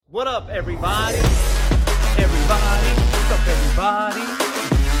What up, everybody? Everybody, what's up, everybody?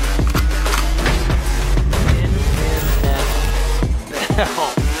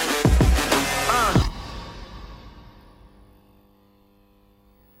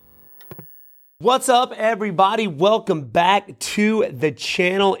 What's up, everybody? Welcome back to the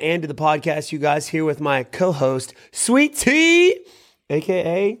channel and to the podcast, you guys. Here with my co-host, Sweet T,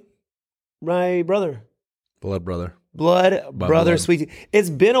 aka my brother. Blood brother. Brother, Sweet T. It's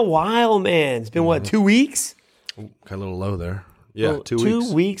been a while, man. It's been, what, 2 weeks? Got a little low there. Yeah, Well, 2 weeks.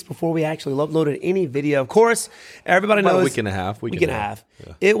 2 weeks before we actually uploaded any video. Of course, everybody About knows. a week and a half. Week and a half.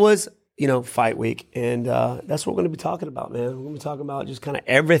 Yeah. It was, fight week. And that's what we're going to be talking about, man. We're going to be talking about just kind of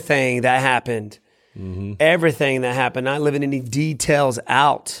everything that happened. Mm-hmm. Everything that happened. Not leaving any details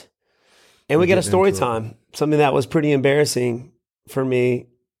out. And we got a story time. Something that was pretty embarrassing for me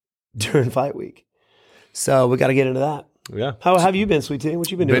during fight week. So we got to get into that. Yeah. How have you been, Sweet T?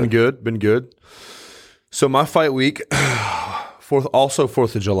 What you been doing? Been good. So my fight week,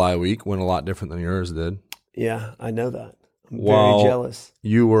 4th of July week, went a lot different than yours did. Yeah, I know that. I'm While very jealous.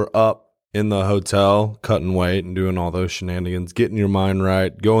 You were up in the hotel, cutting weight and doing all those shenanigans, getting your mind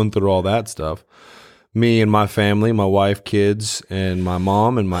right, going through all that stuff. Me and my family, my wife, kids, and my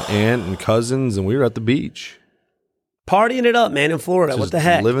mom and my aunt and cousins, and we were at the beach. Partying it up, man, in Florida. What Just the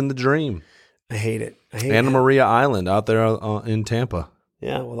heck? living the dream. I hate it. Anna Maria Island out there in Tampa.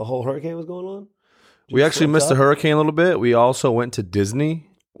 Yeah, well, the whole hurricane was going on. We actually missed the hurricane a little bit. We also went to Disney.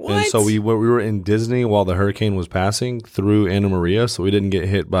 What? And so we were in Disney while the hurricane was passing through Anna Maria, so we didn't get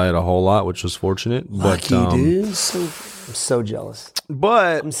hit by it a whole lot, which was fortunate. Lucky, but, dude. I'm so jealous.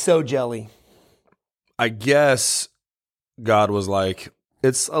 But I'm so jelly. I guess God was like,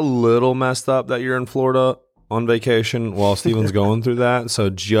 it's a little messed up that you're in Florida on vacation while Steven's going through that. So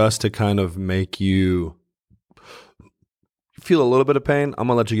just to kind of make you feel a little bit of pain, I'm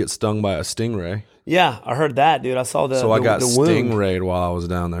going to let you get stung by a stingray. Yeah, I heard that, dude. I saw the So I got the wound stingrayed while I was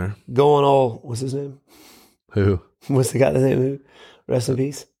down there. going all, what's his name? Who? What's the guy's name? Rest in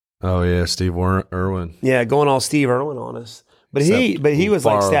peace. Oh, yeah, Steve Irwin. Yeah, going all Steve Irwin on us. But he was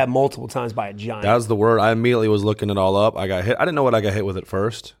like stabbed multiple times by a giant. That was the word. I immediately was looking it all up. I got hit. I didn't know what I got hit with at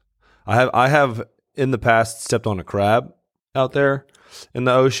first. I have in the past stepped on a crab out there in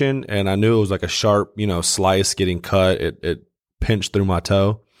the ocean, and I knew it was like a sharp, slice getting cut. It pinched through my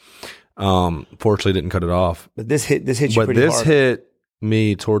toe. Fortunately, didn't cut it off. But this hit you pretty hard. But this hit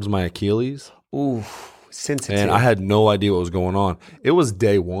me towards my Achilles. Ooh, sensitive. And I had no idea what was going on. It was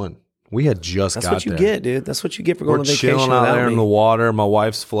day one. We had just got there. That's what you get, dude. That's what you get for going on vacation chilling out there me. in the water. My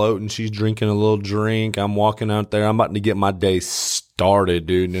wife's floating. She's drinking a little drink. I'm walking out there. I'm about to get my day started,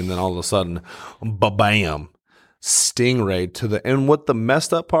 dude. And then all of a sudden, ba-bam, stingray to the... And what the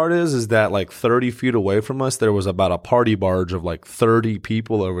messed up part is that like 30 feet away from us, there was about a party barge of like 30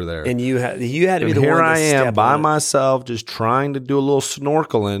 people over there. And you had to be the one to here I am step by on it. myself, just trying to do a little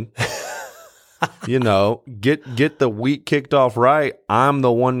snorkeling. Get the week kicked off right. I'm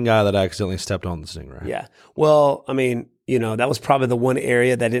the one guy that accidentally stepped on the stingray. Yeah. Well, I mean, that was probably the one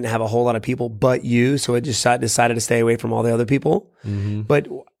area that didn't have a whole lot of people but you. So it just decided to stay away from all the other people. Mm-hmm. But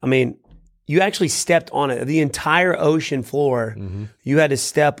I mean, you actually stepped on it. The entire ocean floor, you had to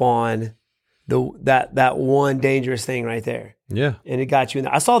step on that one dangerous thing right there. Yeah. And it got you in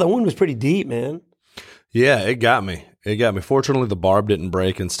there. I saw the wound was pretty deep, man. Yeah, it got me. Fortunately, the barb didn't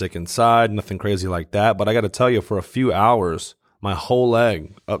break and stick inside, nothing crazy like that. But I got to tell you, for a few hours, my whole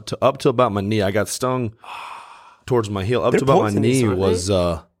leg, up to about my knee, I got stung towards my heel. Up to about my knee was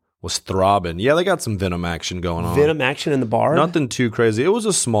throbbing. Yeah, they got some venom action going on. Venom action in the barb? Nothing too crazy. It was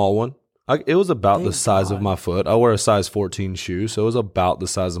a small one. It was about the size of my foot. I wear a size 14 shoe, so it was about the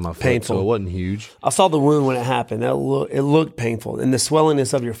size of my foot. Painful. So it wasn't huge. I saw the wound when it happened. It looked painful. And the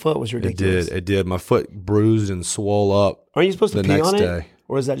swellingness of your foot was ridiculous. It did. My foot bruised and swole up. Aren't you supposed to the pee next on it? day.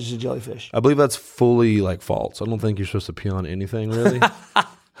 Or is that just a jellyfish? I believe that's fully false. I don't think you're supposed to pee on anything, really. I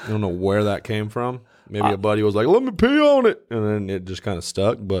don't know where that came from. Maybe a buddy was like, let me pee on it. And then it just kind of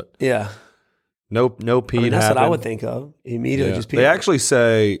stuck. But yeah. No pee. That's happened. what I would think of. Immediately just pee. They actually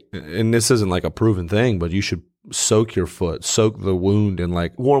say, and this isn't like a proven thing, but you should soak the wound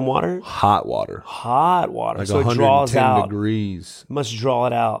in warm water? Hot water. Hot water. Like so it 110 draws out. degrees. Must draw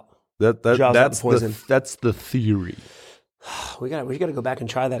it out. That's the theory. We got to go back and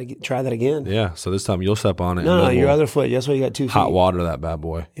try that again. Yeah, so this time you'll step on it. No, your other foot. That's why you got 2 feet. Hot water, that bad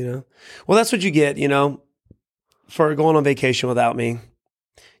boy. Well, that's what you get, for going on vacation without me.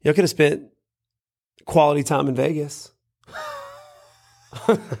 You could have spent quality time in Vegas.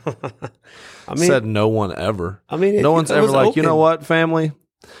 Said no one ever. No one's ever like, open. you know what, family?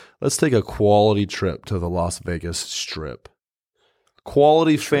 Let's take a quality trip to the Las Vegas Strip.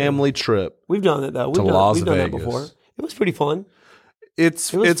 Quality family trip. We've done it though. We've done that before. It was pretty fun. It's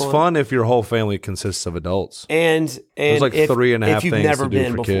fun if your whole family consists of adults. And there's like 3.5 if you've things never to do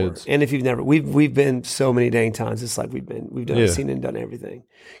been for before, kids. and if you've never, we've been so many dang times. It's like we've done seen and done everything.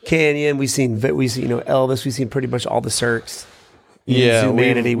 Canyon, we've seen Elvis, we've seen pretty much all the circs.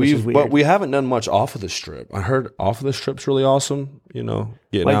 Humanity, which is weird. But we haven't done much off of the strip. I heard off of the strip's really awesome. Getting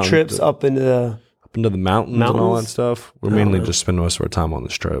like out trips up into the mountains and all that stuff. We're mainly just spending most of our time on the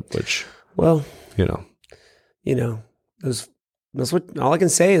strip, which that's what all I can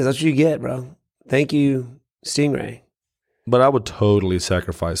say is that's what you get, bro. Thank you, Stingray. But I would totally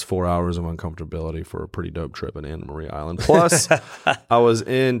sacrifice 4 hours of uncomfortability for a pretty dope trip in Anna Maria Island. Plus, I was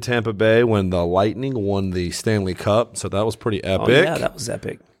in Tampa Bay when the Lightning won the Stanley Cup, so that was pretty epic. Oh, yeah, that was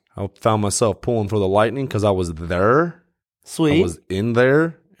epic. I found myself pulling for the Lightning because I was there. Sweet. I was in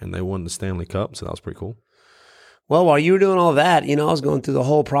there, and they won the Stanley Cup, so that was pretty cool. Well, while you were doing all that, I was going through the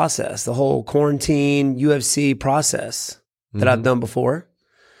whole process, the whole quarantine UFC process that I've done before.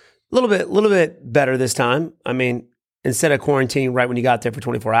 A little bit better this time. I mean, instead of quarantining right when you got there for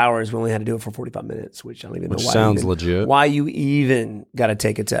 24 hours, we only had to do it for 45 minutes, which I don't even know why. Sounds legit. Why you even got to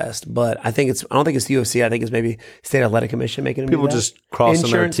take a test. But I don't think it's the UFC. I think it's maybe State Athletic Commission making them people do that. Just crossing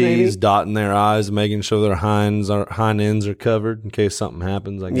Insurance, their T's, maybe? dotting their I's, making sure their hind ends are covered in case something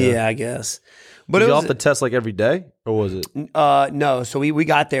happens, I guess. Yeah, I guess. But Did it you was have to test like every day, or was it? No. So we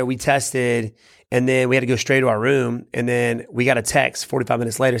got there, we tested, and then we had to go straight to our room. And then we got a text 45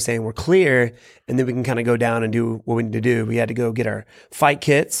 minutes later saying we're clear. And then we can kind of go down and do what we need to do. We had to go get our fight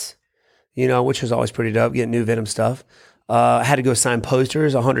kits, which was always pretty dope, getting new Venom stuff. I had to go sign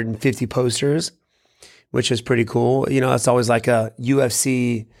posters, 150 posters, which is pretty cool. It's always like a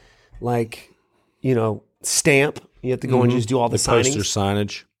UFC, stamp. You have to go and just do all the signings. Poster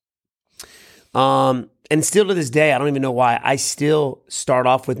signage. And still to this day, I don't even know why, I still start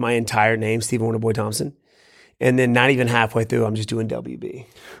off with my entire name, Stephen Wonderboy Thompson. And then not even halfway through, I'm just doing WB.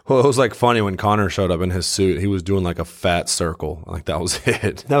 Well, it was like funny when Connor showed up in his suit. He was doing like a fat circle. Like that was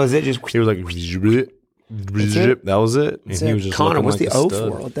it. That was it. Just he was like, that was it. And he was just Connor, looking what's like the a O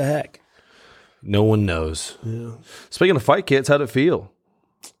stud. for? What the heck? No one knows. Yeah. Speaking of fight kits, how'd it feel?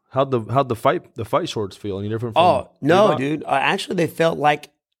 How'd the fight shorts feel? Any different? From Oh no, Reebok? dude. Actually, they felt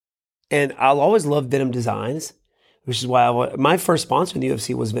like, and I'll always love Venom Designs, which is why my first sponsor in the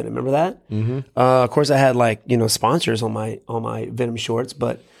UFC was Venom. Remember that? Mm-hmm. Of course, I had sponsors on my Venom shorts,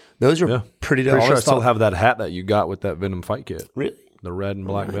 but those were pretty dope. Pretty sure I still have that hat that you got with that Venom fight kit. Really? The red and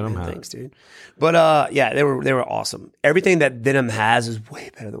black Venom hat. Thanks, dude. But they were awesome. Everything that Venom has is way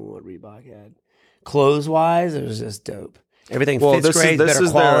better than what Reebok had. Clothes wise, it was just dope. Everything fits great, better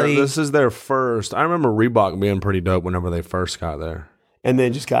quality. This is their first. I remember Reebok being pretty dope whenever they first got there. And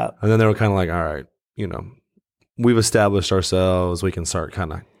then just got. And then they were kind of like, all right, we've established ourselves. We can start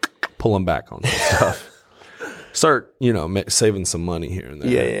kind of pulling back on some stuff. Start, saving some money here and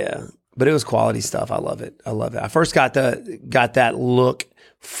there. Yeah. But it was quality stuff. I love it. I first got that look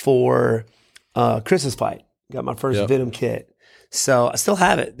for Chris's fight. Got my first Venom kit. So I still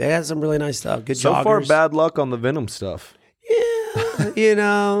have it. They had some really nice stuff. Good so joggers. far, bad luck on the Venom stuff. Yeah,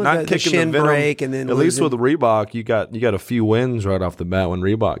 Not the kicking shin the Venom, break, and then at least with Reebok, you got a few wins right off the bat when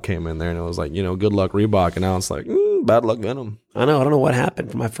Reebok came in there, and it was like, good luck Reebok, and now it's like bad luck Venom. I don't know what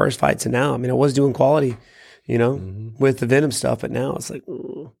happened from my first fight to now. I mean, I was doing quality, with the Venom stuff, but now it's like,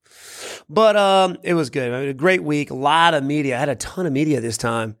 But it was good. I mean, a great week, a lot of media. I had a ton of media this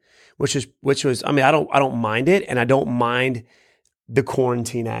time, which was. I mean, I don't mind it, and I don't mind the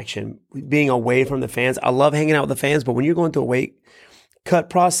quarantine action, being away from the fans. I love hanging out with the fans, but when you're going through a weight cut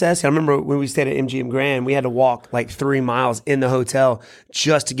process, I remember when we stayed at MGM Grand, we had to walk like 3 miles in the hotel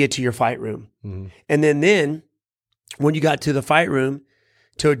just to get to your fight room. Mm-hmm. And then when you got to the fight room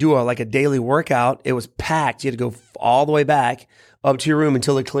to do a daily workout, it was packed. You had to go all the way back up to your room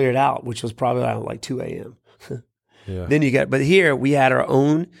until it cleared out, which was probably around like 2 a.m. Yeah. Then but here we had our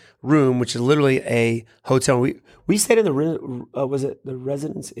own room, which is literally a hotel. We stayed in was it the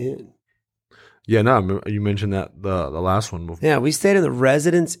Residence Inn? Yeah, no, you mentioned that the last one before. Yeah, we stayed in the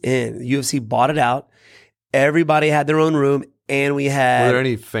Residence Inn. The UFC bought it out. Everybody had their own room, and we had. Were there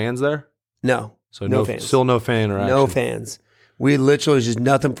any fans there? No. So no fans. Still no fan interaction. No fans. We literally was just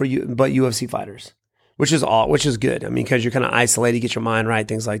nothing for you but UFC fighters, which is good. I mean, because you're kind of isolated, you get your mind right,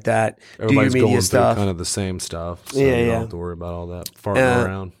 things like that. Everybody's do your media going stuff. through kind of the same stuff. So Yeah, you yeah. don't have to worry about all that farting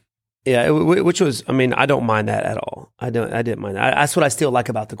around. Yeah, which was, I mean, I don't mind that at all. I didn't mind that. That's what I still like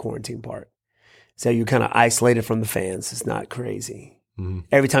about the quarantine part. So you're kind of isolated from the fans. It's not crazy. Mm-hmm.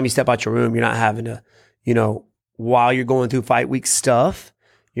 Every time you step out your room, you're not having to, while you're going through fight week stuff,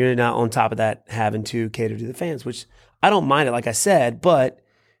 you're not on top of that having to cater to the fans, which I don't mind it, like I said, but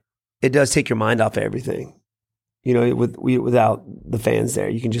it does take your mind off of everything. You know, without the fans there,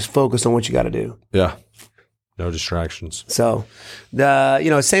 you can just focus on what you got to do. Yeah. No distractions. So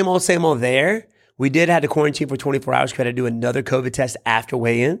same old there. We did have to quarantine for 24 hours. We had to do another COVID test after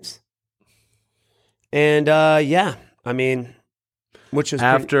weigh-ins. And which was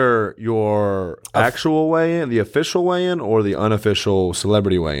after your actual weigh-in, the official weigh-in, or the unofficial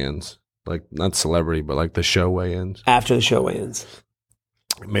celebrity weigh-ins? Like, not celebrity, but like the show weigh-ins? After the show weigh-ins.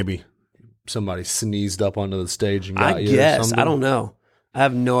 Maybe somebody sneezed up onto the stage and got I you guess. or something? I don't know. I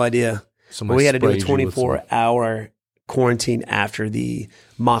have no idea. But we had to do a 24-hour quarantine after the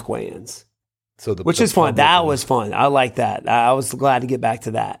mock weigh-ins, which is fun. That was fun. I like that. I was glad to get back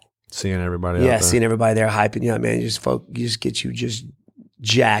to that. Seeing everybody out Yeah, there. seeing everybody there hyping you up, man. You just get you just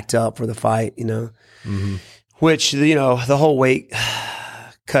jacked up for the fight, you know. Mm-hmm. Which, you know, the whole weight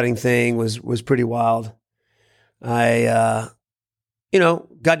cutting thing was pretty wild. I,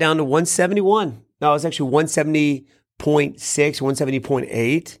 got down to 171. No, I was actually 170.6,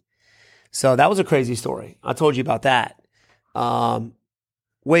 170.8. So that was a crazy story. I told you about that. Got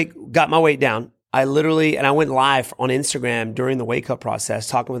my weight down. I went live on Instagram during the weight cut process,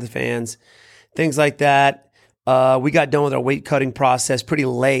 talking with the fans, things like that. We got done with our weight cutting process pretty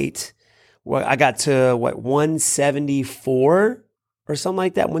late. Well, I got to 174 or something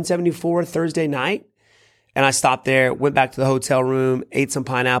like that, 174 Thursday night. And I stopped there, went back to the hotel room, ate some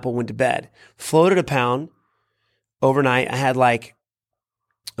pineapple, went to bed. Floated a pound overnight. I had like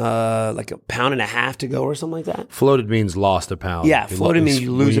a pound and a half to go or something like that. Floated means lost a pound. Yeah, floated means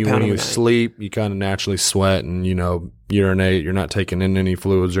you lose a pound When you overnight. sleep, you kind of naturally sweat and, urinate. You're not taking in any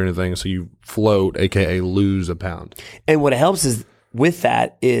fluids or anything. So you float, a.k.a. lose a pound. And what helps is with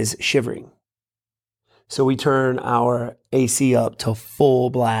that is shivering. So we turn our AC up to full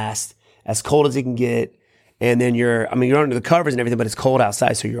blast, as cold as it can get. And then you're under the covers and everything, but it's cold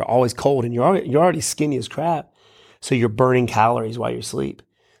outside. So you're always cold and you're already skinny as crap. So you're burning calories while you sleep.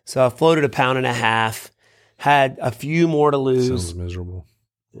 So I floated a pound and a half, had a few more to lose. Sounds miserable.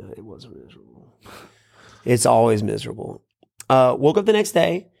 Yeah, it was miserable. It's always miserable. Woke up the next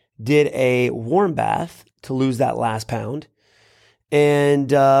day, did a warm bath to lose that last pound.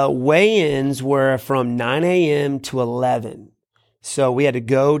 And weigh-ins were from 9 a.m. to 11. So we had to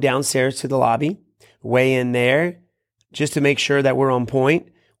go downstairs to the lobby, weigh in there just to make sure that we're on point.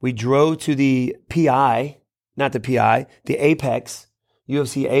 We drove to the the Apex,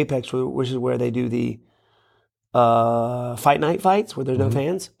 UFC Apex, which is where they do the fight night fights where there's no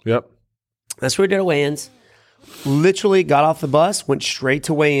fans. Yep. That's where we did our weigh-ins. Literally got off the bus, went straight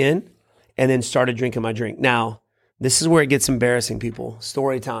to weigh in, and then started drinking my drink. Now, this is where it gets embarrassing, people.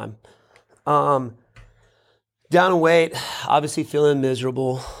 Story time. Down in weight, obviously feeling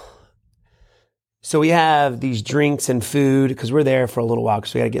miserable. So we have these drinks and food because we're there for a little while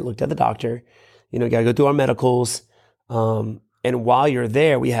because we got to get looked at the doctor. Got to go through our medicals. And while you're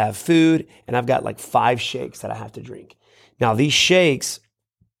there, we have food, and I've got like 5 shakes that I have to drink. Now, these shakes,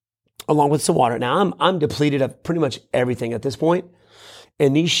 along with some water. Now, I'm depleted of pretty much everything at this point.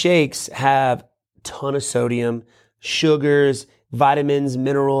 And these shakes have a ton of sodium, sugars, vitamins,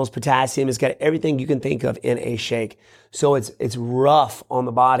 minerals, potassium. It's got everything you can think of in a shake. So it's rough on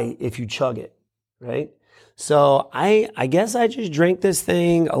the body if you chug it, right? So I guess I just drank this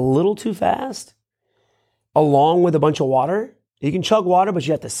thing a little too fast, along with a bunch of water. You can chug water, but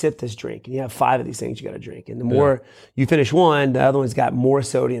you have to sip this drink. And you have 5 of these things you got to drink. And the more you finish one, the other one's got more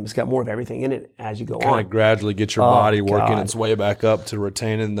sodium. It's got more of everything in it as you go on. Kind of gradually get your body working its way back up to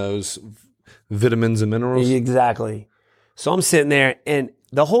retaining those vitamins and minerals. Exactly. So I'm sitting there, and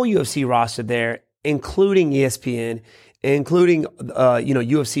the whole UFC roster there, including ESPN, including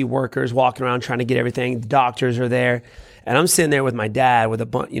UFC workers walking around trying to get everything. The doctors are there, and I'm sitting there with my dad with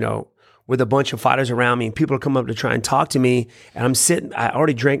a bunch of fighters around me, and people are coming up to try and talk to me. And I'm sitting. I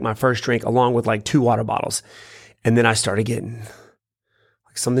already drank my first drink along with like 2 water bottles, and then I started getting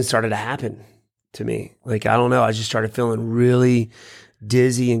like something started to happen to me. Like I don't know. I just started feeling really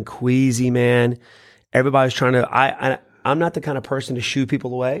dizzy and queasy, man. Everybody was trying to. I'm not the kind of person to shoo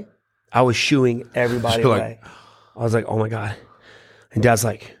people away. I was shooing everybody away. I was like, oh my God. And Dad's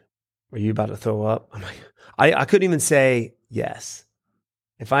like, are you about to throw up? I'm like, I couldn't even say yes.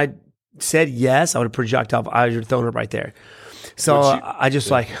 If I said yes, I would have projectile. I would have thrown up right there. So I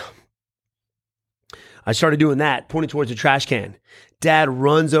started doing that, pointing towards the trash can. Dad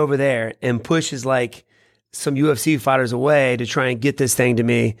runs over there and pushes like some UFC fighters away to try and get this thing to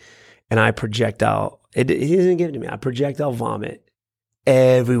me. And I projectile. He doesn't give it to me. I projectile vomit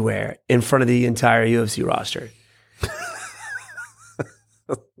everywhere in front of the entire UFC roster.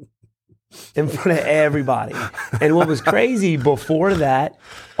 in front of everybody. And what was crazy before that,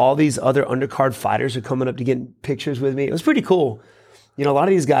 all these other undercard fighters are coming up to get pictures with me. It was pretty cool. You know, a lot of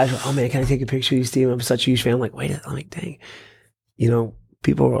these guys were, oh man, can I take a picture of you, Steve? I'm such a huge fan. I'm like, wait, I'm like, dang. You know,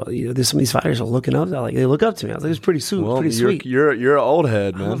 people, you know, there's some of these fighters are looking up. Like, they look up to me. I was like, it's pretty sweet. Well, pretty sweet. You're an old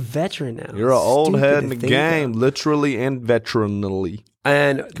head, man. I'm a veteran now. You're an old head in the game, of. literally and veteranally.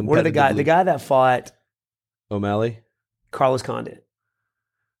 And one of the guy that fought O'Malley, Carlos Condit.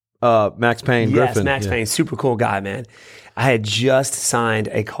 Max Payne, Yes, Griffin. Max Payne, super cool guy, man. I had just signed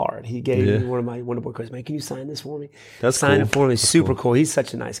a card. He gave me one of my Wonderboy cards. Man, can you sign this for me? That's Sign cool. it for me. Super cool. He's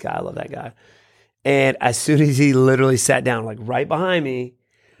such a nice guy. I love that guy. And as soon as he literally sat down, like right behind me,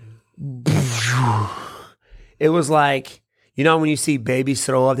 it was like, you know, when you see babies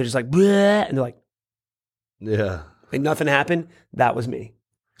throw up, they're just like, bleh, and they're like, Yeah. like nothing happened. That was me.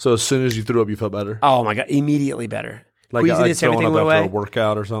 So as soon as you threw up, you felt better? Oh my God, immediately better. Like Queasiness, throwing everything up went after away. a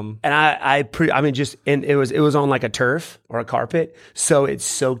workout or something? And it was on like a turf or a carpet, so it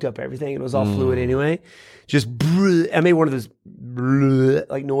soaked up everything. It was all fluid anyway. Just I made one of those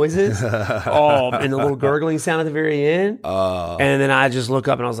like noises. And the little gurgling sound at the very end. And then I just look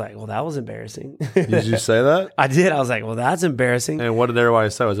up and I was like, well, that was embarrassing. Did you say that? I did. I was like, well, that's embarrassing. And what did everybody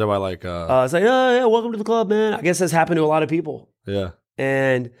say? Was everybody like, I was like, oh yeah, welcome to the club, man. I guess that's happened to a lot of people. yeah.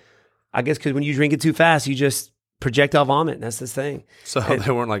 And I guess because when you drink it too fast, you just projectile vomit. And that's this thing. So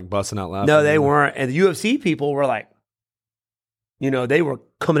they weren't like busting out laughing? No, they weren't. And the UFC people were like, you know, they were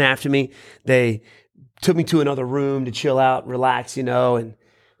coming after me. They took me to another room to chill out, relax, you know, and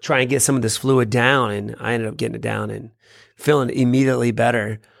try and get some of this fluid down. And I ended up getting it down and feeling immediately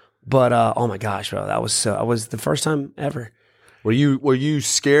better. But oh my gosh, bro, I was the first time ever. Were you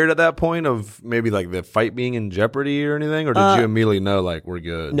scared at that point of maybe like the fight being in jeopardy or anything? Or did you immediately know like we're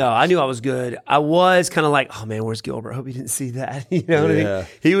good? No, I knew I was good. I was kind of like, oh man, where's Gilbert? I hope he didn't see that. You know what I mean?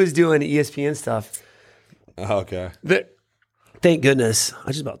 He was doing ESPN stuff. Okay. Thank goodness. I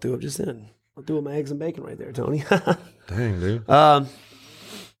just about threw up just then. I threw up my eggs and bacon right there, Tony. Dang, dude.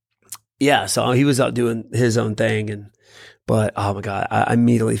 Yeah, so he was out doing his own thing, but oh my God, I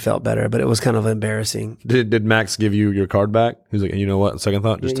immediately felt better, but it was kind of embarrassing. Did Max give you your card back? He's like, you know what? Second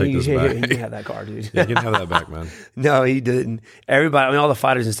thought, just take this back. You can have that card, dude. Yeah, you can have that back, man. No, he didn't. Everybody, I mean, all the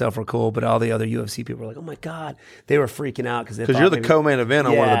fighters and stuff were cool, but all the other UFC people were like, oh my God, they were freaking out because you're the co-main event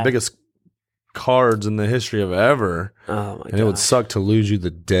on one of the biggest cards in the history of ever. Oh my God. And it would suck to lose you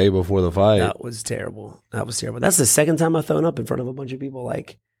the day before the fight. That was terrible. That's the second time I've thrown up in front of a bunch of people.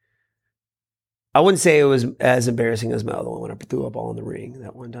 Like, I wouldn't say it was as embarrassing as my other one when I threw up all in the ring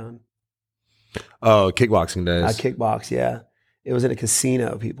that one time. Oh, kickboxing days. I kickboxed, yeah. It was in a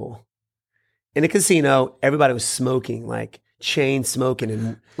casino, people. In a casino, everybody was smoking, like chain smoking.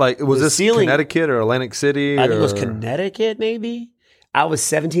 And like, was this ceiling, Connecticut or Atlantic City? I think it was Connecticut, maybe. I was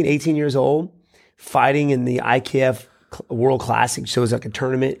 17, 18 years old, fighting in the IKF World Classic. So it was like a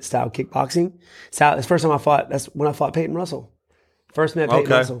tournament style kickboxing. So it's the first time I fought. That's when I fought Peyton Russell. First met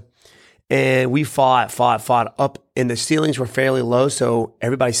Peyton Russell. And we fought up, and the ceilings were fairly low, so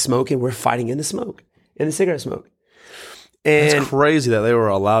everybody's smoking. We're fighting in the smoke, in the cigarette smoke. And it's crazy that they were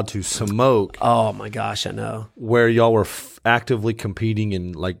allowed to smoke. Oh my gosh, I know. Where y'all were actively competing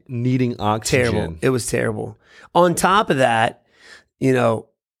and like needing oxygen. Terrible. It was terrible. On top of that, you know,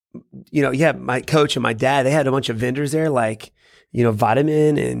 yeah, my coach and my dad, they had a bunch of vendors there, like, you know,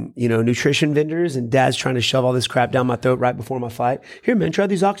 vitamin and, you know, nutrition vendors, and dad's trying to shove all this crap down my throat right before my fight. Here, man, try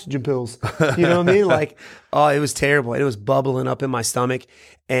these oxygen pills. You know what I mean? Like, oh, it was terrible. It was bubbling up in my stomach.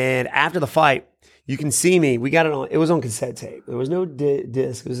 And after the fight, you can see me. We got it on. It was on cassette tape. There was no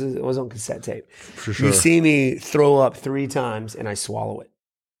disc. It was on cassette tape. For sure. You see me throw up 3 times, and I swallow it.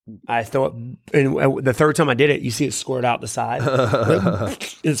 I throw it, and the third time I did it, you see it squirt out the side.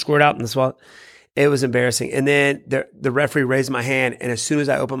 It squirted out in the swallow. It was embarrassing. And then the referee raised my hand, and as soon as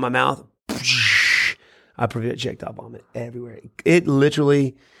I opened my mouth, I projectile vomit everywhere. It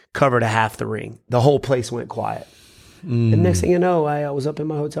literally covered a half the ring. The whole place went quiet. And next thing you know, I was up in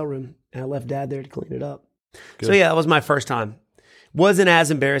my hotel room, and I left Dad there to clean it up. Good. So yeah, that was my first time. Wasn't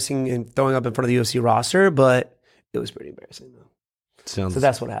as embarrassing in throwing up in front of the UFC roster, but it was pretty embarrassing though. So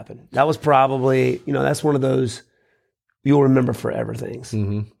that's what happened. That was probably, you know, that's one of those you'll remember forever things.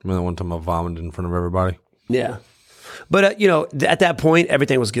 Mm-hmm. That one time I vomited in front of everybody. Yeah. But, you know, at that point,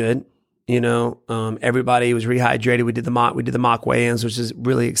 everything was good. You know, everybody was rehydrated. We did the mock weigh-ins, which is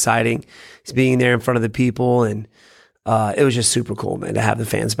really exciting. It's being there in front of the people. And it was just super cool, man, to have the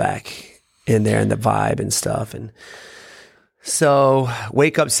fans back in there and the vibe and stuff. And so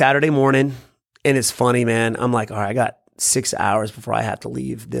wake up Saturday morning, and it's funny, man. I'm like, all right, I got 6 hours before I have to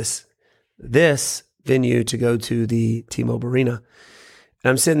leave this venue to go to the T-Mobile Arena. And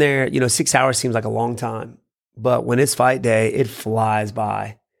I'm sitting there, 6 hours seems like a long time. But when it's fight day, it flies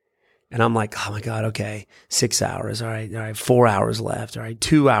by. And I'm like, oh my God, okay, 6 hours. All right, 4 hours left. All right,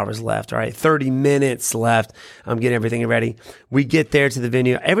 2 hours left. All right, 30 minutes left. I'm getting everything ready. We get there to the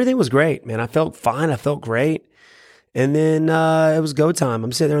venue. Everything was great, man. I felt fine. I felt great. And then it was go time.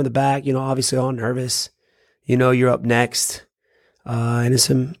 I'm sitting there in the back, obviously all nervous. You're up next. And it's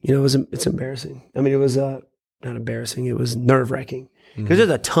embarrassing. I mean, it was not embarrassing. It was nerve-wracking. Because there's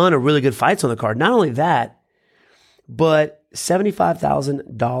a ton of really good fights on the card. Not only that, but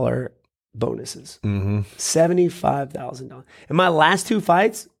 $75,000 bonuses. $75,000. In my last 2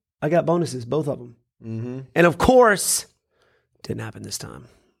 fights, I got bonuses, both of them. And of course, didn't happen this time.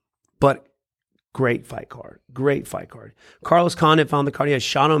 But great fight card. Carlos Condit found the card. You had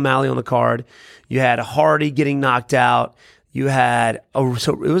Sean O'Malley on the card. You had Hardy getting knocked out. You had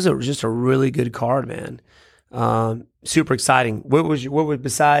so it was just a really good card, man. Super exciting. What was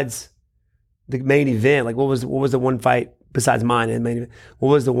besides the main event? Like what was the one fight besides mine in the main event? What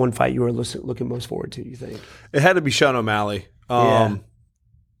was the one fight you were looking most forward to? You think it had to be Sean O'Malley?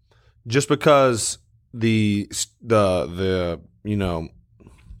 Just because the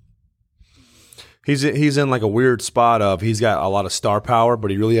he's in like a weird spot of he's got a lot of star power, but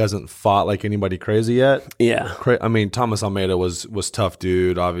he really hasn't fought like anybody crazy yet. Yeah, I mean Thomas Almeida was tough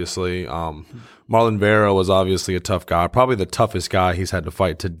dude, obviously. Marlon Vera was obviously a tough guy, probably the toughest guy he's had to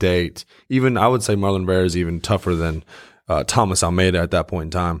fight to date. Even I would say Marlon Vera is even tougher than Thomas Almeida at that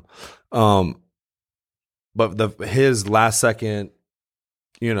point in time. But his last second,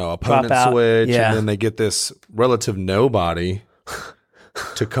 opponent switch, and then they get this relative nobody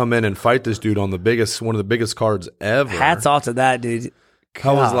to come in and fight this dude on one of the biggest cards ever. Hats off to that dude.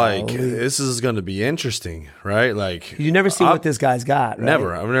 I was like, this is going to be interesting, right? Like you never seen what this guy's got, right?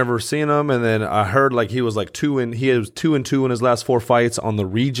 Never. I've never seen him. And then I heard like he was like 2-2 in his last 4 fights on the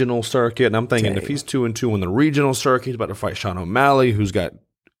regional circuit. And I'm thinking if he's 2-2 on the regional circuit, he's about to fight Sean O'Malley, who's got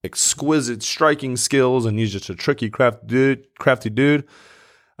exquisite striking skills, and he's just a tricky, crafty dude.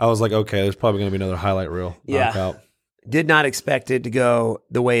 I was like, okay, there's probably going to be another highlight reel knockout. Did not expect it to go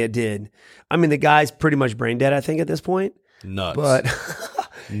the way it did. I mean, the guy's pretty much brain dead, I think, at this point. Nuts. But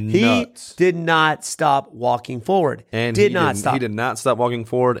he did not stop walking forward. And he did not stop walking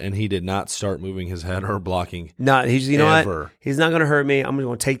forward, and he did not start moving his head or blocking. No, he's what? He's not going to hurt me. I'm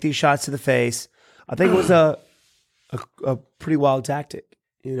going to take these shots to the face. I think it was a pretty wild tactic.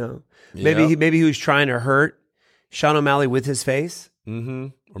 Maybe he was trying to hurt Sean O'Malley with his face. Mm-hmm.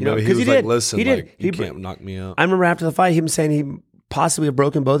 Or maybe he was like, listen, you can't knock me out. I remember after the fight, him saying he possibly had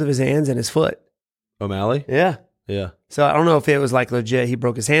broken both of his hands and his foot. O'Malley? Yeah. Yeah. So I don't know if it was like legit he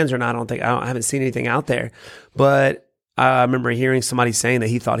broke his hands or not. I haven't seen anything out there. But I remember hearing somebody saying that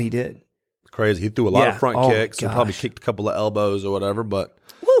he thought he did. Crazy. He threw a lot of front kicks and probably kicked a couple of elbows or whatever. But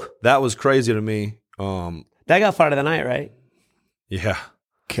that was crazy to me. That got fight of the night, right? Yeah.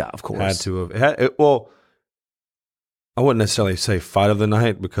 God, of course. Had to have. Well, I wouldn't necessarily say fight of the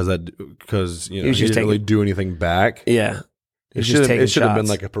night because he didn't really do anything back. Yeah. It should have been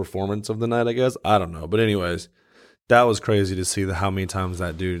like a performance of the night, I guess. I don't know. But anyways, that was crazy to see how many times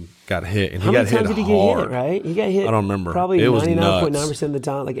that dude got hit. And he got hit hard. How many times did he get hit, right? He got hit. I don't remember. Probably 99.9% of the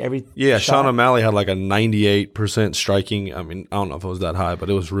time, like every shot. Sean O'Malley had like a 98% striking. I mean, I don't know if it was that high, but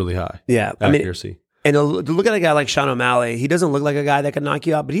it was really high. Yeah. Accuracy. And to look at a guy like Sean O'Malley, he doesn't look like a guy that can knock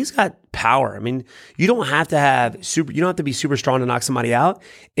you out, but he's got power. I mean, you don't have to be super strong to knock somebody out.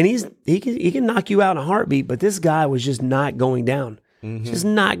 And he can knock you out in a heartbeat, but this guy was just not going down. Mm-hmm. Just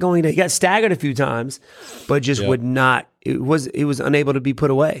not going down. He got staggered a few times, but just would not. It was unable to be put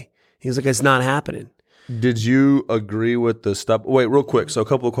away. He was like, it's not happening. Did you agree with the stuff? Wait, real quick. So a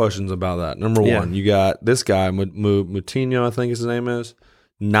couple of questions about that. Number one, you got this guy, Moutinho, I think his name is,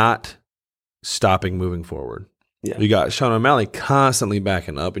 not stopping moving forward. Yeah. You got Sean O'Malley constantly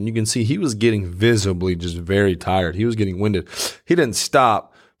backing up, and you can see he was getting visibly just very tired. He was getting winded. He didn't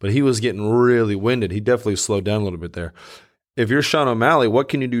stop, but he was getting really winded. He definitely slowed down a little bit there. If you're Sean O'Malley, what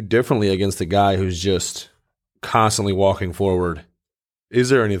can you do differently against a guy who's just constantly walking forward? Is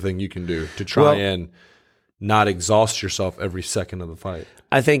there anything you can do to try and not exhaust yourself every second of the fight?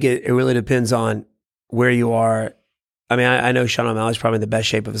 I think it really depends on where you are. I mean, I know Sean O'Malley's probably in the best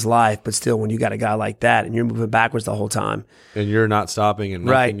shape of his life, but still, when you got a guy like that and you're moving backwards the whole time, and you're not stopping and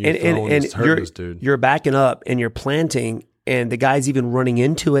right, you're backing up and you're planting, and the guy's even running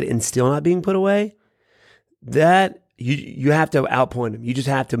into it and still not being put away, that you have to outpoint him. You just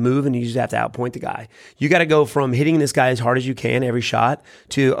have to move and you just have to outpoint the guy. You got to go from hitting this guy as hard as you can every shot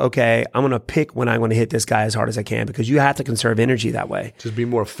to, okay, I'm going to pick when I'm going to hit this guy as hard as I can, because you have to conserve energy that way. Just be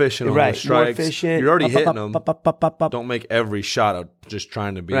more efficient on Right, those strikes. more efficient. You're already hitting them. Up. Don't make every shot out just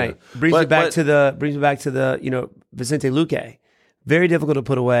trying to be Right. Brings me back to the Vicente Luque. Very difficult to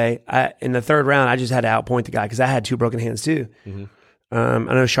put away. In the third round, I just had to outpoint the guy because I had 2 broken hands too. Mm-hmm. I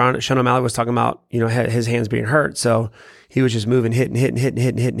know Sean O'Malley was talking about, his hands being hurt. So he was just moving,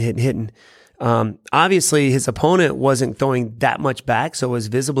 hitting. Obviously, his opponent wasn't throwing that much back. So it was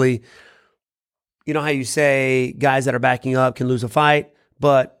visibly, you know how you say guys that are backing up can lose a fight,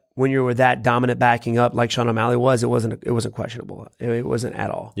 but when you're with that dominant backing up like Sean O'Malley was, it wasn't questionable. It wasn't at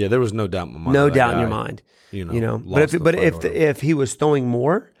all. Yeah, there was no doubt in my mind. No doubt in your mind. But if he was throwing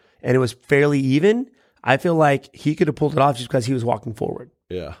more and it was fairly even, I feel like he could have pulled it off just because he was walking forward.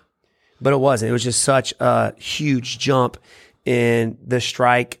 Yeah. But it wasn't. It was just such a huge jump in the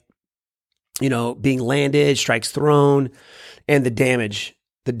strike, being landed, strikes thrown, and the damage.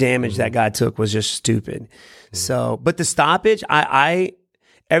 The damage that guy took was just stupid. So, but the stoppage,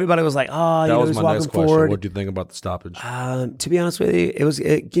 everybody was like, oh, that was he's my walking next question. forward. What do you think about the stoppage? To be honest with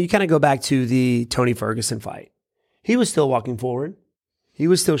you, you kind of go back to the Tony Ferguson fight. He was still walking forward. He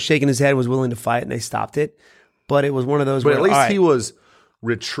was still shaking his head, was willing to fight, and they stopped it. But it was one of those But where, at least right, he was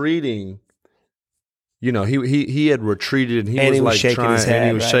retreating. He had retreated, and he was shaking trying, his head, and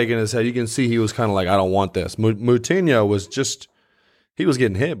he was right? shaking his head. You can see he was kind of like, I don't want this. Moutinho was just, he was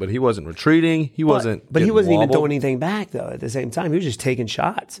getting hit, but he wasn't retreating. He wasn't even throwing anything back though. At the same time, he was just taking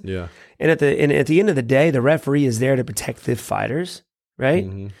shots. Yeah. And at the end of the day, the referee is there to protect the fighters, right?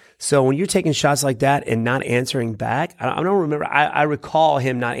 Mm-hmm. So when you're taking shots like that and not answering back, I don't remember. I recall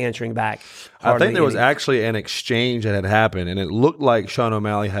him not answering back. I think there was actually an exchange that had happened, and it looked like Sean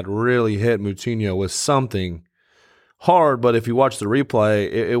O'Malley had really hit Moutinho with something hard, but if you watch the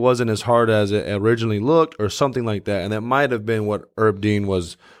replay, it wasn't as hard as it originally looked or something like that, and that might have been what Herb Dean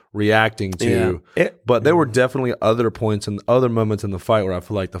was reacting to. Yeah. But there were definitely other points and other moments in the fight where I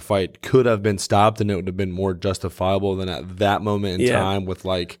feel like the fight could have been stopped and it would have been more justifiable than at that moment in time with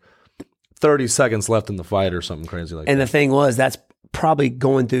like 30 seconds left in the fight or something crazy like that. And the thing was, that's probably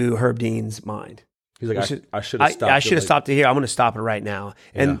going through Herb Dean's mind. He's like, I should have stopped. I should have stopped it here. I'm going to stop it right now.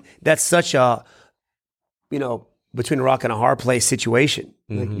 And that's such a, between a rock and a hard place situation.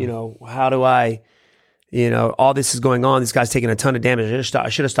 Like, how do I, all this is going on. This guy's taking a ton of damage. I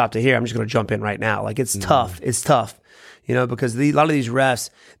should have stopped it here. I'm just going to jump in right now. Like, it's tough. It's tough, because a lot of these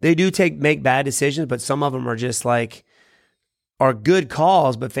refs, they do make bad decisions, but some of them are just like, are good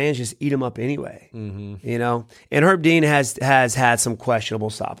calls, but fans just eat them up anyway. And Herb Dean has had some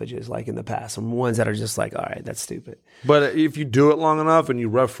questionable stoppages, like in the past, some ones that are just like, all right, that's stupid. But if you do it long enough and you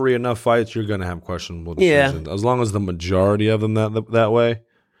referee enough fights, you're going to have questionable decisions. As long as the majority of them that way,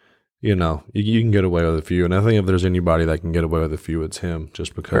 you can get away with a few. And I think if there's anybody that can get away with a few, it's him.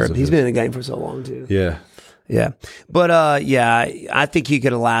 Just because he's been in the game for so long too. Yeah. But I think he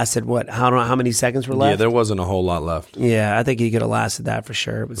could have lasted how many seconds were left? Yeah, there wasn't a whole lot left. Yeah, I think he could have lasted that for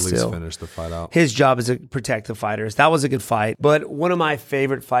sure. But At least finish the fight out. His job is to protect the fighters. That was a good fight. But one of my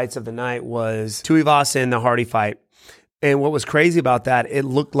favorite fights of the night was Tuivasa and the Hardy fight. And what was crazy about that, it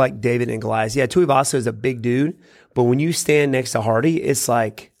looked like David and Goliath. Yeah, Tuivasa is a big dude, but when you stand next to Hardy, it's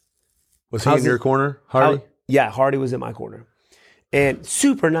like... Was he in your corner, Hardy? Yeah, Hardy was in my corner. And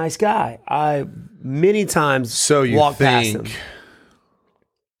super nice guy. I many times walked past him.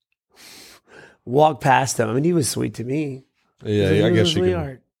 Walked past him. I mean, he was sweet to me. Yeah, I guess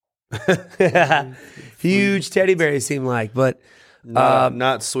you can. Huge teddy bear, it seemed like, but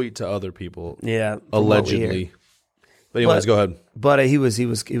not sweet to other people. Yeah, allegedly. But anyways, go ahead. But he was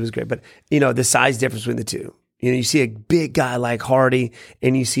great. But the size difference between the two. You see a big guy like Hardy,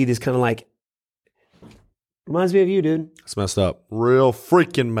 and you see this kind of like. Reminds me of you, dude. It's messed up. Real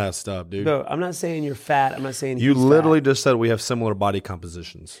freaking messed up, dude. No, I'm not saying you're fat. I'm not saying you literally just said we have similar body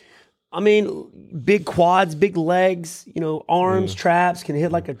compositions. I mean, big quads, big legs, arms, traps, can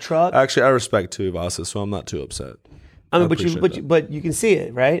hit like a truck. Actually, I respect Tuivasa, so I'm not too upset. I mean, but you can see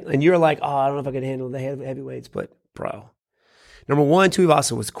it, right? And you're like, I don't know if I can handle the heavyweights, but bro, number one,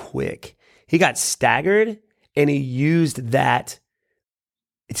 Tuivasa was quick. He got staggered, and he used that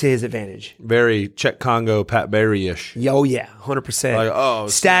to his advantage. Very Czech Congo, Pat Barry-ish. Oh, yeah, 100%.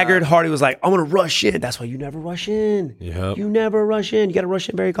 Staggered. Hardy was like, I'm going to rush in. That's why you never rush in. Yep. You never rush in. You got to rush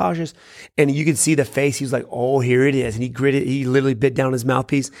in very cautious. And you could see the face. He was like, oh, here it is. And he gritted. He literally bit down his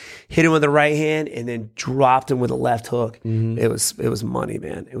mouthpiece, hit him with the right hand, and then dropped him with a left hook. Mm-hmm. It was money,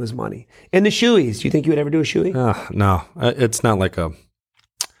 man. It was money. And the shoeys. Do you think you would ever do a shoey? No. It's not like a...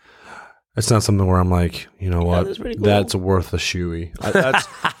 It's not something where I'm like, you know what, that's pretty cool. that's worth a shoey.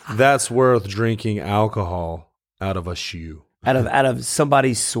 That's worth drinking alcohol out of a shoe. Out of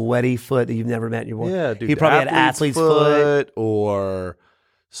somebody's sweaty foot that you've never met in your life. Yeah, dude. He probably had athlete's foot. Or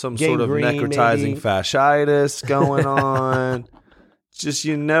some sort of Gangrene, necrotizing maybe. fasciitis going on. Just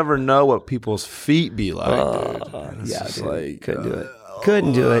you never know what people's feet be like, dude. It's Yeah, just dude. like Couldn't do it.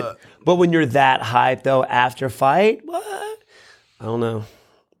 Couldn't do it. But when you're that hyped though after fight, what? I don't know.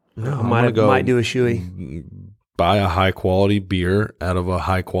 No, I might do a shoey. Buy a high quality beer out of a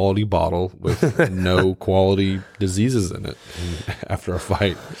high quality bottle with no quality diseases in it after a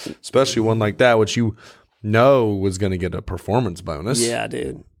fight, especially one like that, which you know was going to get a performance bonus. Yeah,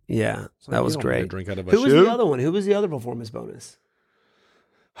 dude. Yeah, So that you was don't need to great. drink out of a Who was shoe. the other one? Who was the other performance bonus?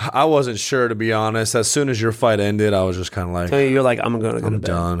 I wasn't sure, to be honest. As soon as your fight ended, I was just kind of like, Tell you, you're like, I'm going to go to I'm bed.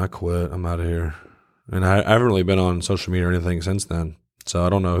 done. I quit. I'm out of here. And I haven't really been on social media or anything since then. So I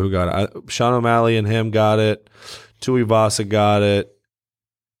don't know who got it. Sean O'Malley and him got it. Tuivasa got it.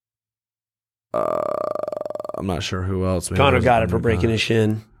 I'm not sure who else. Maybe Connor there's got it another for breaking guy. his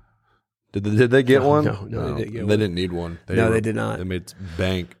shin. Did they get No, one? no, they didn't get They one. didn't need one. No, they did not. They made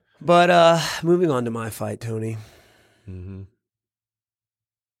bank. But moving on to my fight, Tony. Mm-hmm.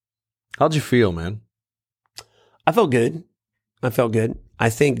 How'd you feel, man? I felt good. I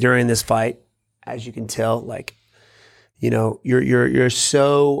think during this fight, as you can tell, like, you know, you're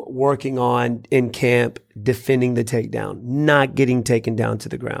so working on in camp defending the takedown, not getting taken down to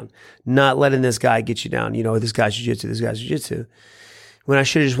the ground, not letting this guy get you down. You know, this guy's jiu-jitsu, this guy's jiu-jitsu. When I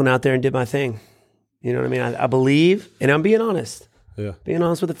should have just went out there and did my thing. You know what I mean? I believe, and I'm being honest. Yeah. Being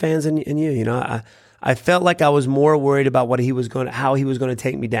honest with the fans and you. You know, I felt like I was more worried about how he was going to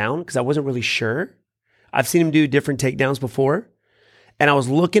take me down because I wasn't really sure. I've seen him do different takedowns before. And I was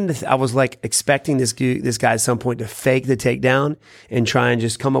expecting this guy at some point to fake the takedown and try and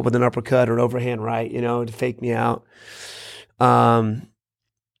just come up with an uppercut or an overhand right, you know, to fake me out. When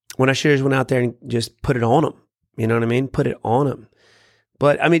I should have just went out there and just put it on him. You know what I mean? Put it on him.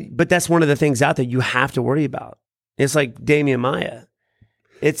 But that's one of the things out there you have to worry about. It's like Damian Maia.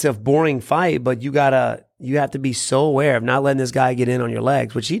 It's a boring fight, but you have to be so aware of not letting this guy get in on your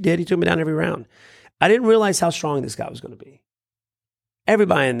legs, which he did. He took me down every round. I didn't realize how strong this guy was going to be.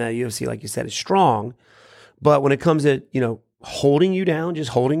 Everybody in the UFC, like you said, is strong. But when it comes to, you know, holding you down, just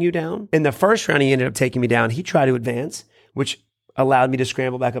holding you down. In the first round, he ended up taking me down. He tried to advance, which allowed me to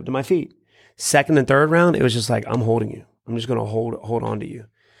scramble back up to my feet. Second and third round, it was just like, I'm holding you. I'm just going to hold on to you.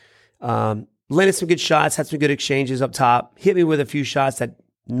 Landed some good shots, had some good exchanges up top. Hit me with a few shots that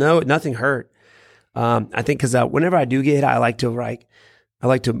nothing hurt. I think because whenever I do get hit, I like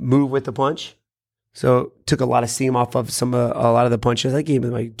to move with the punch. So took a lot of steam off of a lot of the punches. I gave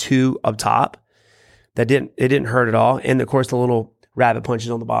him like 2 up top. It didn't hurt at all. And of course the little rabbit punches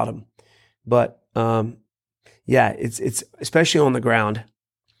on the bottom. But yeah, it's especially on the ground.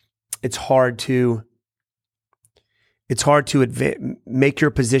 It's hard to make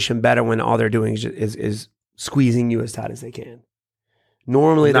your position better when all they're doing is squeezing you as tight as they can.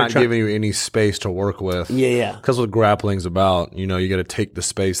 Normally Not they're giving you any space to work with. Yeah. Because what grappling's about, you know, you got to take the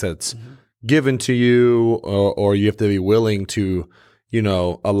space that's given to you, or you have to be willing to, you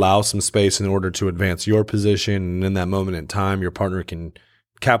know, allow some space in order to advance your position. And in that moment in time, your partner can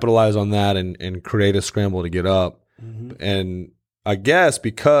capitalize on that and create a scramble to get up. Mm-hmm. And I guess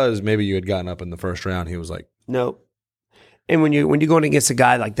because maybe you had gotten up in the first round, he was like, nope. And when you're going against a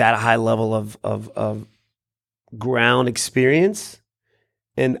guy like that, a high level of ground experience,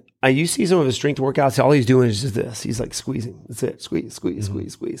 and you see some of his strength workouts, all he's doing is just this. He's like squeezing. That's it. Squeeze.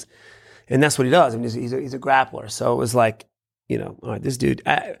 Squeeze. And that's what he does. I mean, he's a grappler. So it was like, you know, all right, this dude,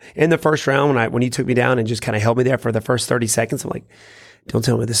 in the first round, when he took me down and just kind of held me there for the first 30 seconds, I'm like, don't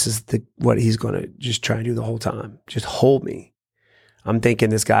tell me this is what he's going to just try and do the whole time. Just hold me. I'm thinking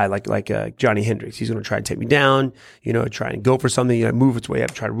this guy like Johnny Hendricks, he's going to try and take me down, you know, try and go for something, you know, move its way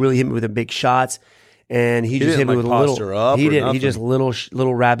up, try to really hit me with the big shots. And he just hit me with he didn't. He just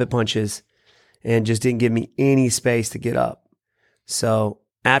little rabbit punches and just didn't give me any space to get up. So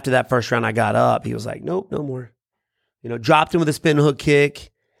after that first round I got up, he was like, nope, no more. You know, dropped him with a spin hook kick,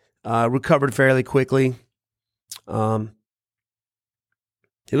 recovered fairly quickly. It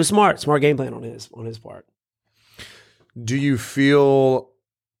was smart game plan on his part. Do you feel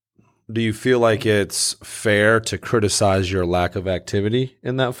like it's fair to criticize your lack of activity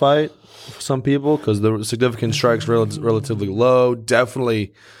in that fight for some people? Because the significant strikes relatively low.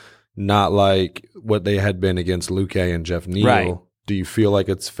 Definitely not like what they had been against Luque and Jeff Neal. Right. Do you feel like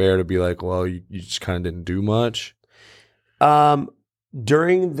it's fair to be like, well, you just kind of didn't do much? While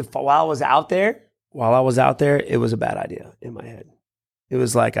I was out there, it was a bad idea in my head. It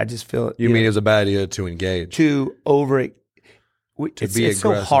was like I just feel. You mean it was a bad idea to engage? To over. It's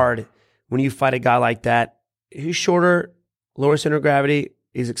so hard when you fight a guy like that. He's shorter, lower center of gravity.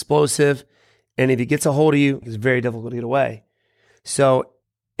 He's explosive, and if he gets a hold of you, it's very difficult to get away. So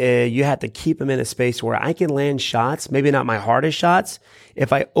you have to keep him in a space where I can land shots, maybe not my hardest shots.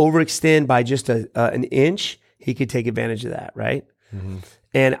 If I overextend by just an inch, he could take advantage of that, right? Mm-hmm.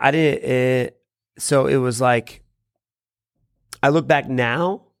 And I didn't. So it was like, I look back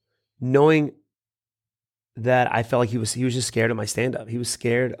now, knowing that I felt like he was just scared of my stand-up. He was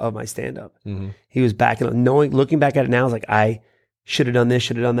scared of my stand-up. Mm-hmm. He was backing up. Looking back at it now, I was like, I should have done this,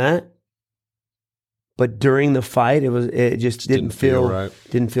 should have done that. But during the fight, it just didn't feel right.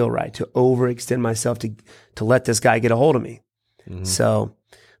 Didn't feel right to overextend myself to let this guy get a hold of me. Mm-hmm. So,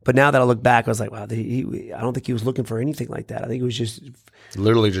 but now that I look back, I was like, wow, I don't think he was looking for anything like that. I think it was just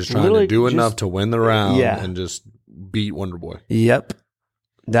literally just trying to do enough to win the round and just beat Wonder Boy. Yep.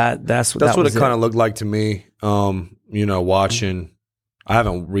 That's what it kind of looked like to me. Watching, I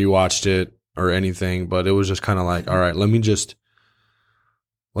haven't rewatched it or anything, but it was just kind of like, all right, let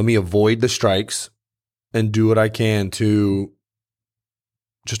me avoid the strikes and do what I can to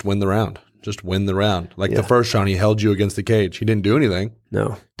just win the round. Just win the round. Like the first round, he held you against the cage. He didn't do anything.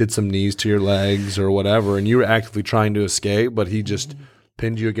 No. Did some knees to your legs or whatever, and you were actively trying to escape, but he just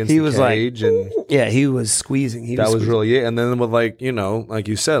pinned you against the cage. He was squeezing. That was really it. And then with like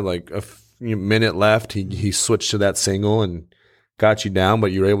you said, like a minute left, he switched to that single and got you down,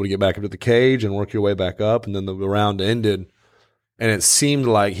 but you were able to get back up to the cage and work your way back up, and then the round ended. And it seemed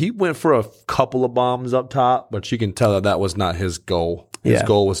like he went for a couple of bombs up top, but you can tell that was not his goal. His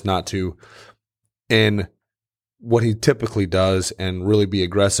goal was not to, in what he typically does, and really be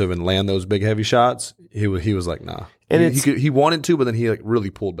aggressive and land those big heavy shots. He was like, nah. And he wanted to, but then he like really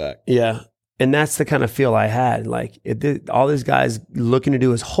pulled back. Yeah, and that's the kind of feel I had. Like all these guys looking to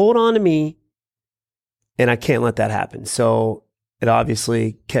do is hold on to me, and I can't let that happen. So it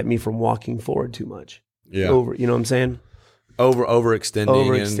obviously kept me from walking forward too much. Yeah, you know what I'm saying?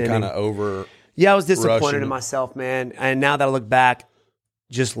 Overextending and kind of over. Yeah, I was disappointed rushing in myself, man. And now that I look back,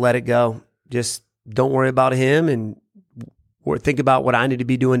 just let it go. Just don't worry about him, or think about what I need to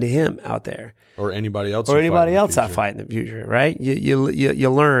be doing to him out there, or anybody else, I fight in the future. Right? You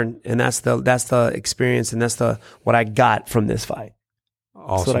learn, and that's the experience, and that's what I got from this fight.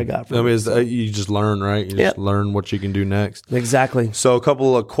 Awesome. That's what I got from it. You just learn, right? You just learn what you can do next. Exactly. So a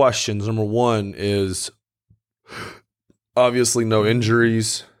couple of questions. Number one is, obviously no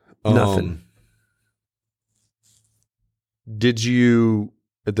injuries. Nothing. Did you,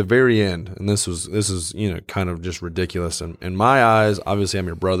 at the very end, and this is kind of just ridiculous in my eyes, obviously I'm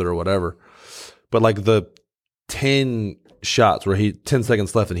your brother or whatever, but like the 10 shots where 10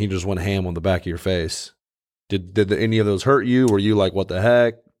 seconds left and he just went ham on the back of your face, did any of those hurt you? Were you like, what the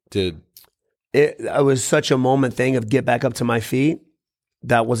heck? It was such a moment thing of get back up to my feet.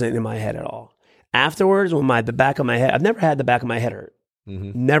 That wasn't in my head at all. Afterwards, when the back of my head, I've never had the back of my head hurt.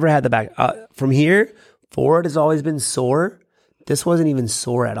 Mm-hmm. Never had the back. From here, forward has always been sore. This wasn't even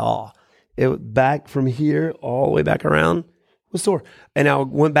sore at all. Back from here all the way back around was sore. And I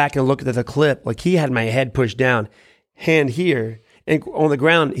went back and looked at the clip. Like, he had my head pushed down, hand here, and on the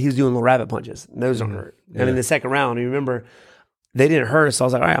ground, he was doing little rabbit punches. And those don't hurt. And in the second round, you remember, they didn't hurt. So I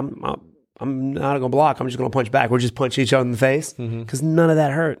was like, all right, I'm not going to block. I'm just going to punch back. We'll just punch each other in the face because none of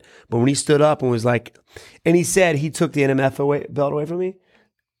that hurt. But when he stood up and was like, and he said he took the NMF belt away from me,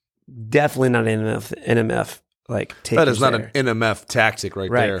 definitely not an NMF. Like, that is not an NMF tactic right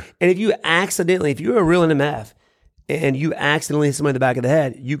there. And if you're a real NMF and you accidentally hit somebody in the back of the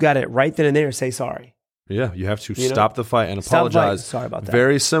head, you got it right then and there. Say sorry. Yeah, you have to stop the fight and apologize. Sorry about that.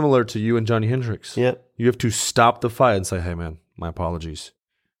 Very similar to you and Johnny Hendricks. Yeah. You have to stop the fight and say, hey, man, my apologies.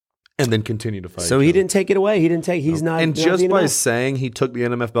 And then continue to fight. So he didn't take it away. He's not. And just by saying he took the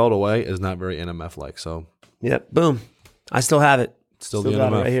NMF belt away is not very NMF-like. So, yep, boom. I still have it. Still the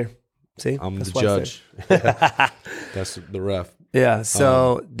got NMF. It right here. See? I'm the judge. That's the ref. Yeah,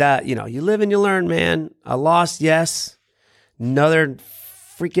 so that, you live and you learn, man. I lost, yes. Another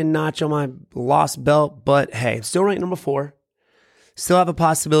freaking notch on my lost belt, but hey, I'm still ranked number 4. Still have a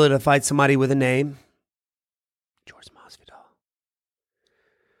possibility to fight somebody with a name. George Masvidal.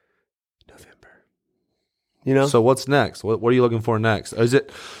 November. So what's next? What are you looking for next?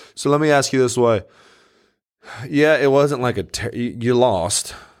 So let me ask you this way. Yeah, it wasn't like you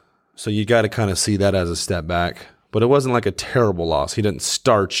lost. So you got to kind of see that as a step back. But it wasn't like a terrible loss. He didn't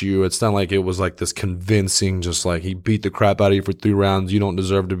starch you. It's not like it was like this convincing, just like he beat the crap out of you for 3 rounds. You don't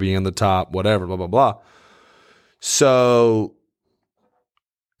deserve to be in the top, whatever, blah, blah, blah. So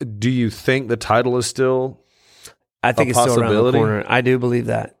do you think the title is still I think a it's still around the possibility? corner. I do believe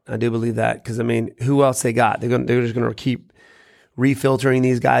that. Because I mean, who else they got? They're just going to keep refiltering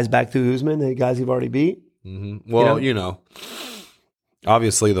these guys back through Usman, the guys you've already beat. Mm-hmm. Well,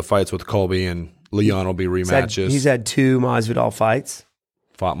 obviously the fights with Colby and Leon will be rematches. He's had 2 Masvidal fights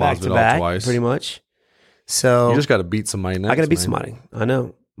Fought back to Masvidal back, twice. pretty much. So You just got to beat somebody next. I got to beat man. somebody. I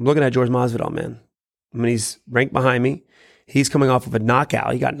know. I'm looking at George Masvidal, man. I mean, he's ranked behind me. He's coming off of a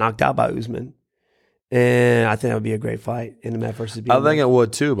knockout. He got knocked out by Usman. And I think that would be a great fight. Nmath versus BMF. I think it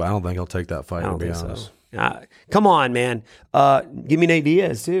would too, but I don't think he'll take that fight, I to don't be think honest. so. Come on, man. Give me Nate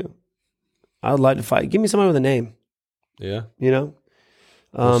Diaz, too. I would like to fight. Give me somebody with a name, Yeah,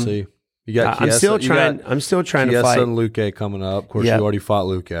 We'll see. You got I'm Chiesa, still trying to Chiesa fight. and Luque coming up. Of course, Yeah. you already fought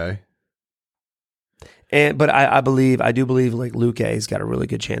Luque. But I do believe like Luque's got a really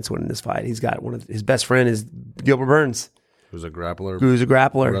good chance of winning this fight. He's got one of his best friend is Gilbert Burns, Who's a grappler, who's a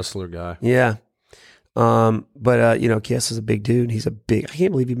grappler. wrestler guy. Yeah. But Chiesa's a big dude. He's a big. I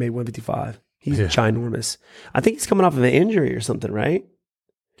can't believe he made 155. He's ginormous. I think he's coming off of an injury or something, right?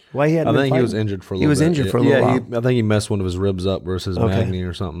 Why he had? I think he was injured for a little bit. He was injured for a little while. I think he messed one of his ribs up versus Magny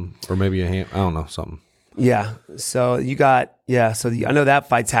or something, or maybe a hand. I don't know, something. Yeah. So you got I know that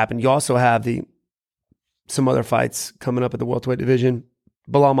fight's happened. You also have some other fights coming up at the welterweight division.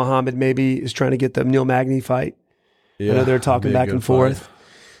 Bilal Muhammad maybe is trying to get the Neil Magny fight. Yeah, I know they're talking that'd back be a and good forth.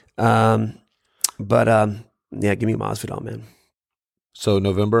 fight. Give me Masvidal, man. So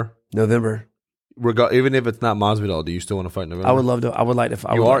November, November. even if it's not Masvidal, do you still want to fight in November? I would love to. I would like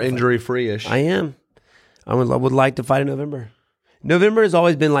to. You are injury free ish. I am. I would like to fight in November. November has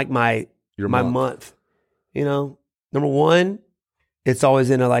always been like my month. Number one, it's always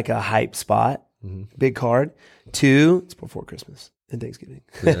in a hype spot, big card. 2, it's before Christmas and Thanksgiving.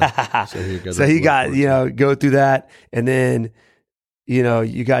 Yeah. So you got go through that, and then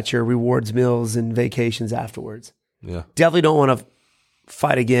you got your rewards meals and vacations afterwards. Yeah, Definitely don't want to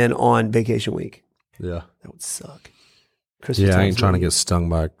fight again on vacation week. yeah, That would suck. Christmas yeah. I ain't time's trying to late. get stung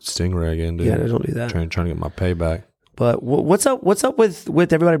by a stingray again, dude. Yeah, don't do that. Trying to get my payback. But what's up? What's up with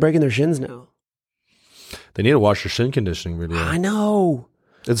everybody breaking their shins now? They need to watch their shin conditioning video. I know.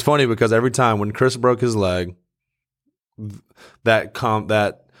 It's funny because every time when Chris broke his leg,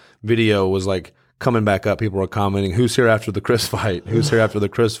 that video was like coming back up. People were commenting, "Who's here after the Chris fight? Who's here after the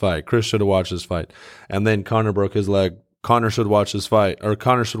Chris fight? Chris should have watched this fight." And then Conor broke his leg. Conor should watch this fight, or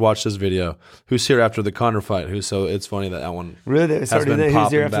Conor should watch this video. Who's here after the Conor fight? So it's funny that one Really? They started been doing that? Who's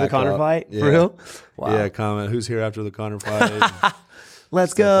popping here after the back Conor up. fight? Yeah. For real? Wow. Yeah, comment. Who's here after the Conor fight?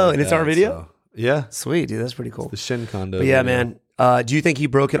 Let's go. And it's our video? So, yeah, Sweet, dude. That's pretty cool. the shin condo. But yeah, video. man. Do you think he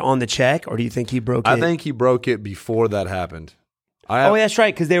broke it on the check, or do you think he broke it? I think he broke it before that happened. Oh, yeah, that's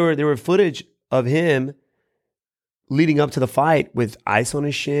right. Because there were footage of him leading up to the fight with ice on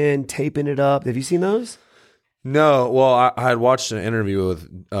his shin, taping it up. Have you seen those? No, well, I had watched an interview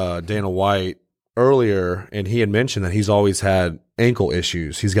with Dana White earlier, and he had mentioned that he's always had ankle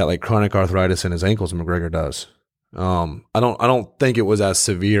issues. He's got like chronic arthritis in his ankles. McGregor does. I don't think it was as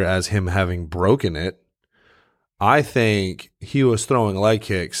severe as him having broken it. I think he was throwing leg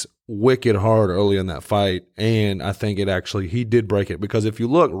kicks wicked hard early in that fight, and I think he did break it, because if you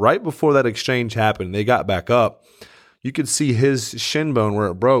look right before that exchange happened, they got back up. You could see his shin bone where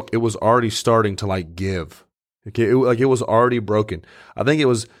it broke. It was already starting to give. Okay, it was already broken. I think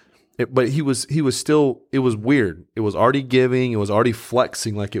but he was still. It was weird. It was already giving. It was already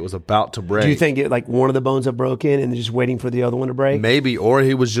flexing like it was about to break. Do you think one of the bones had broken and just waiting for the other one to break? Maybe, or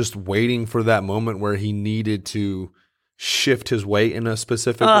he was just waiting for that moment where he needed to shift his weight in a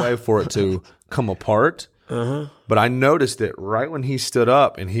specific way for it to come apart. Uh-huh. But I noticed it right when he stood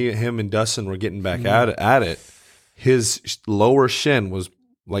up and him and Dustin were getting back at it. His lower shin was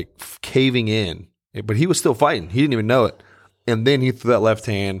like caving in, but he was still fighting. He didn't even know it. And then he threw that left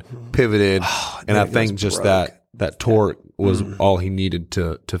hand, pivoted, and I think just that torque was all he needed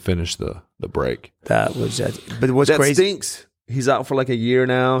to finish the break. That was that. But what's That crazy? stinks. He's out for like a year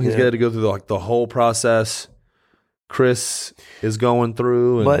now. He's got to go through the whole process. Chris is going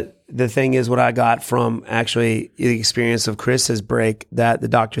through. But the thing is, what I got from actually the experience of Chris's break, that the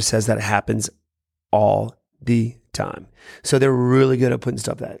doctor says that it happens all the time. So they're really good at putting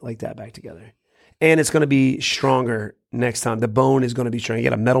stuff like that back together. And it's going to be stronger next time. The bone is going to be stronger. You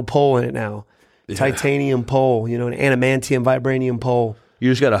got a metal pole in it now. Titanium pole, an adamantium, vibranium pole. You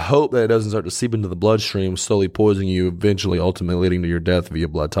just got to hope that it doesn't start to seep into the bloodstream, slowly poisoning you, eventually, ultimately leading to your death via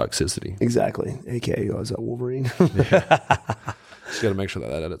blood toxicity. Exactly. AKA, was that Wolverine? Just got to make sure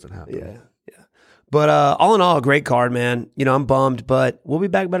that doesn't happen. Yeah. But all in all, a great card, man. I'm bummed, but we'll be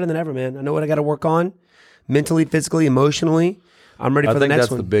back better than ever, man. I know what I got to work on mentally, physically, emotionally. I'm ready for the next one. I think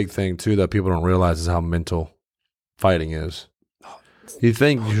that's the big thing, too, that people don't realize is how mental fighting is. You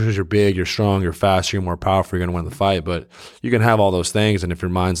think because you're big, you're strong, you're faster, you're more powerful, you're going to win the fight, but you can have all those things, and if your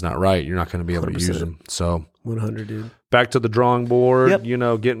mind's not right, you're not going to be able 100%. To use them. So 100, dude. Back to the drawing board,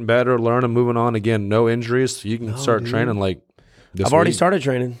 Yep. Getting better, learning, moving on. Again, no injuries. So you can start training like this I've already week. started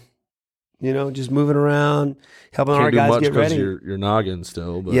training. Just moving around, helping Can't our do guys much get ready. Your noggin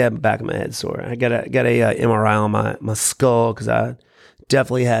still. But. Yeah, back of my head sore. I got a MRI on my skull because I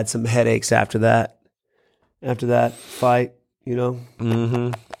definitely had some headaches after that fight.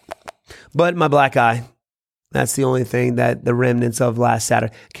 Mm-hmm. But my black eye, that's the only thing that the remnants of last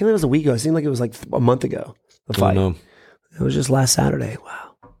Saturday. I can't believe it was a week ago. It seemed like it was like a month ago, the fight. No. It was just last Saturday.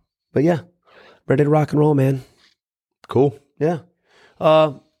 Wow. But yeah, ready to rock and roll, man. Cool. Yeah.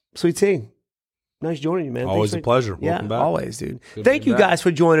 Sweet T, nice joining you, man. Always a pleasure. Welcome back. Always, dude. Good Thank you back. guys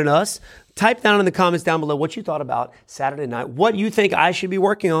for joining us. Type down in the comments down below what you thought about Saturday night, what you think I should be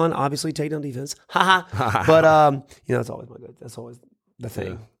working on. Obviously, takedown defense. Haha. But, that's always my good. That's always the thing.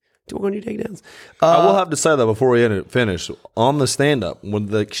 Yeah. Do work on your takedowns. I will have to say that before we finish, on the stand-up, when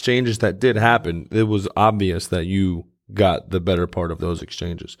the exchanges that did happen, it was obvious that you got the better part of those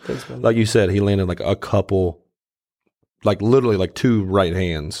exchanges. Thanks, brother. Like you said, he landed like a couple, like literally like 2 right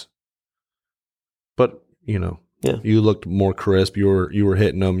hands. But, Yeah. you looked more crisp. You were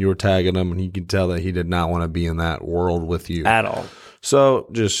hitting them, you were tagging them, and you could tell that he did not want to be in that world with you. At all. So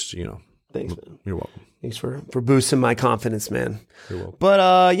just, Thanks, man. you're welcome. Thanks for boosting my confidence, man. You're welcome.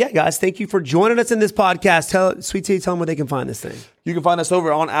 But yeah, guys, thank you for joining us in this podcast. Sweet Tea, tell them where they can find this thing. You can find us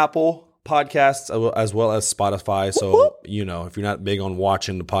over on Apple Podcasts as well as Spotify. So, if you're not big on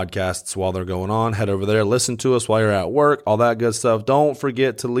watching the podcasts while they're going on, head over there, listen to us while you're at work, all that good stuff. Don't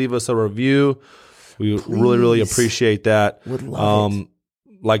forget to leave us a review. We really, really appreciate that. Would love it.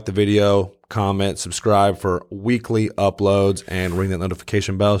 Like the video, comment, subscribe for weekly uploads, and ring that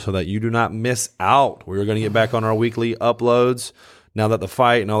notification bell so that you do not miss out. We're going to get back on our weekly uploads. Now that the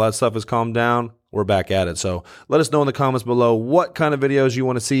fight and all that stuff has calmed down, we're back at it. So let us know in the comments below what kind of videos you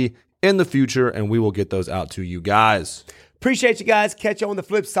want to see in the future, and we will get those out to you guys. Appreciate you guys. Catch you on the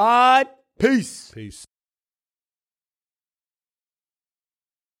flip side. Peace. Peace.